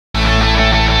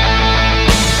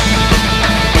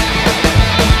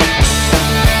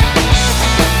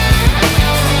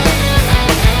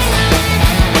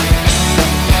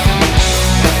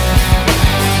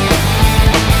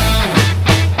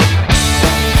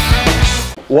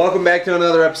Welcome back to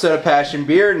another episode of Passion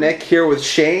Beer. Nick here with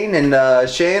Shane, and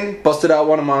Shane busted out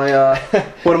one of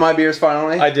my beers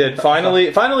finally. I did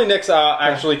finally. Nick's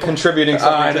actually contributing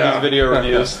something to these video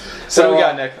reviews. So what do we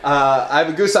got, Nick? I have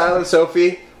a Goose Island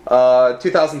Sofie,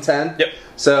 2010. Yep.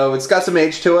 So it's got some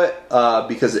age to it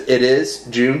because it is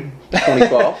June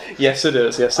 2012. Yes, it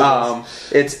is. Yes, it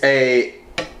is. It's a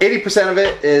 80% of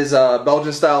it is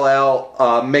Belgian-style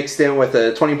Ale mixed in with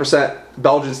a 20%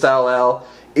 Belgian-style Ale.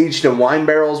 Aged in wine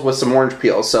barrels with some orange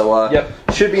peel, so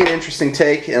should be an interesting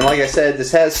take. And like I said,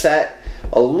 this has sat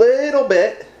a little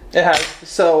bit. It has.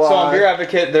 So on Beer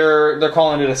Advocate, they're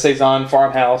calling it a Saison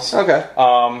Farmhouse. Okay.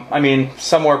 I mean,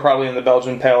 somewhere probably in the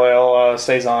Belgian Pale Ale,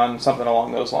 Saison, something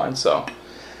along those lines. So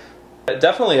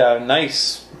definitely a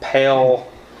nice pale,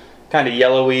 kind of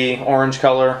yellowy orange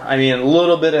color. I mean, a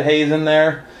little bit of haze in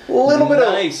there. A little bit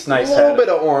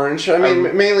of orange. I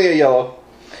mean, mainly a yellow.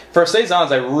 For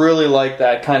Saisons, I really like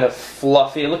that kind of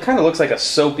fluffy. It kind of looks like a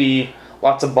soapy,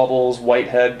 lots of bubbles, white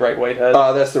head, bright white head.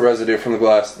 That's the residue from the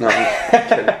glass. No, I'm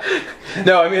kidding.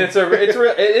 No, I mean it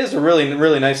is a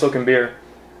really nice looking beer.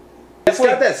 It's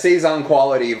got that Saison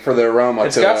quality for the aroma.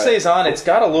 It's got Saison. It's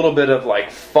got a little bit of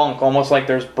like funk, almost like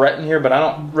there's Brett in here, but I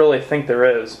don't really think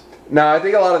there is. No, I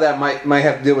think a lot of that might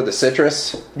have to do with the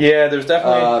citrus. Yeah, there's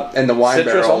definitely and the wine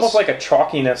citrus, barrels. almost like a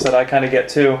chalkiness that I kind of get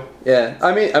too. Yeah,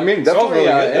 I mean, definitely really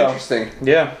good, interesting.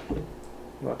 Yeah. You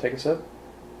want to take a sip?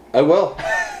 I will.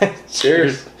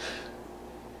 Cheers.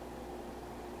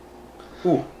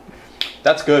 Ooh,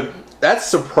 that's good. That's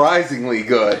surprisingly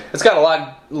good. It's got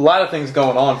a lot of things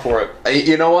going on for it.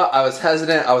 You know what? I was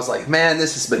hesitant. I was like, man,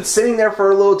 this has been sitting there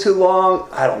for a little too long.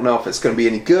 I don't know if it's going to be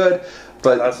any good.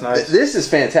 But that's nice. This is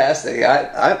fantastic.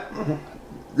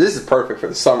 This is perfect for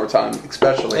the summertime,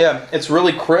 especially. Yeah, it's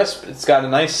really crisp. It's got a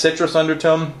nice citrus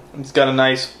undertone. It's got a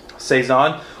nice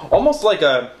Saison. Almost like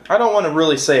a, I don't want to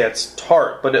really say it's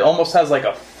tart, but it almost has like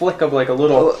a flick of like a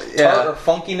little tart or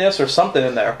funkiness or something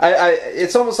in there.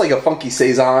 It's almost like a funky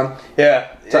Saison.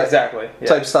 Yeah, exactly.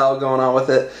 Type style going on with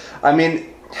it. I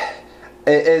mean,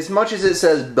 as much as it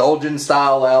says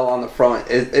Belgian-style Ale on the front,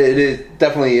 it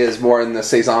definitely is more in the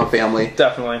Saison family.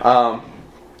 Definitely.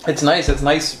 It's nice. It's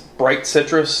nice, bright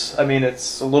citrus. I mean,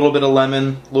 it's a little bit of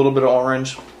lemon, a little bit of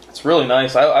orange. It's really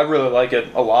nice. I really like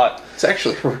it a lot. It's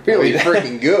actually really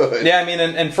freaking good. Yeah, I mean,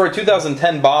 and for a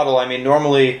 2010 bottle, I mean,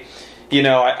 normally, you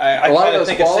know, I kind of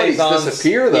think of Saisons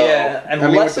disappear though. Yeah,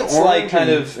 unless it's like kind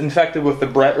of infected with the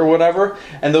Brett or whatever,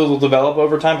 and those will develop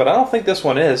over time. But I don't think this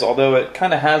one is, although it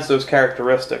kind of has those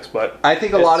characteristics. But I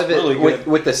think a lot of it really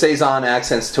with the Saison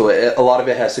accents to it, a lot of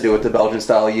it has to do with the Belgian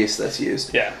style yeast that's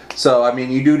used. Yeah. So I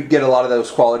mean, you do get a lot of those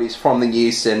qualities from the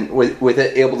yeast, and with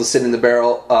it able to sit in the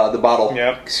barrel, the bottle.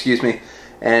 Yep. Excuse me,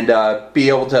 and be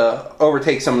able to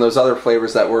overtake some of those other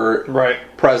flavors that were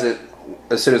present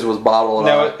as soon as it was bottled.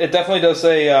 No, it definitely does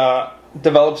say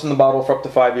develops in the bottle for up to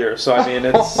 5 years. So I mean,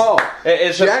 it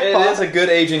is a good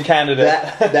aging candidate.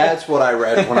 That's what I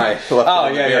read when I left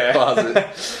the beer closet.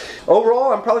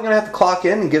 Overall, I'm probably going to have to clock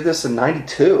in and give this a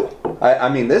 92. I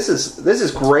mean, this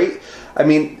is great. I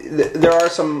mean, there are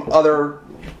some other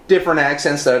different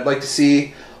accents that I'd like to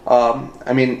see.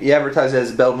 I mean, you advertise it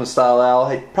as Belgian-style Ale.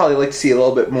 I'd probably like to see a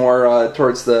little bit more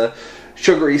towards the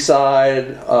sugary side,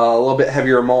 a little bit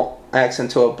heavier malt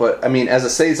accent to it, but I mean, as a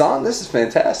Saison, this is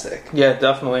fantastic. Yeah,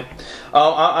 definitely.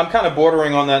 I'm kind of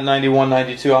bordering on that 91,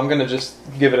 92. I'm going to just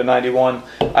give it a 91.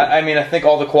 I mean, I think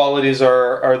all the qualities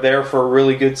are there for a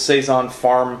really good Saison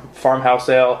farmhouse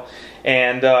ale.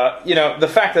 And, you know, the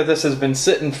fact that this has been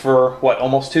sitting for, what,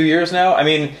 almost 2 years now? I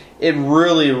mean, it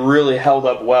really held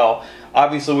up well.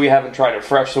 Obviously, we haven't tried it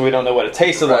fresh, so we don't know what it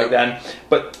tasted like then.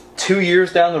 But 2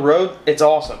 years down the road, it's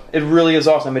awesome. It really is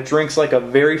awesome. It drinks like a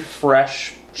very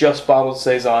fresh, just bottled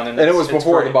Saison, and it was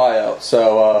before the buyout,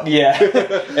 so yeah,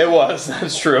 it was.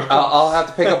 That's true. I'll have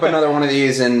to pick up another one of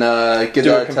these and get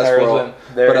that test roll.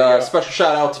 But special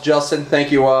shout out to Justin.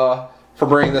 Thank you for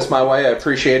bringing this my way. I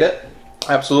appreciate it.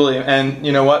 Absolutely, and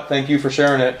you know what? Thank you for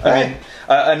sharing it. I mean,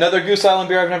 another Goose Island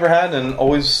beer I've never had, and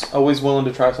always willing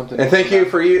to try something. And thank you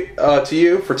to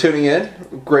you for tuning in.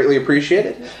 Greatly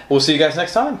appreciated. We'll see you guys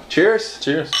next time. Cheers.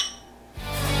 Cheers.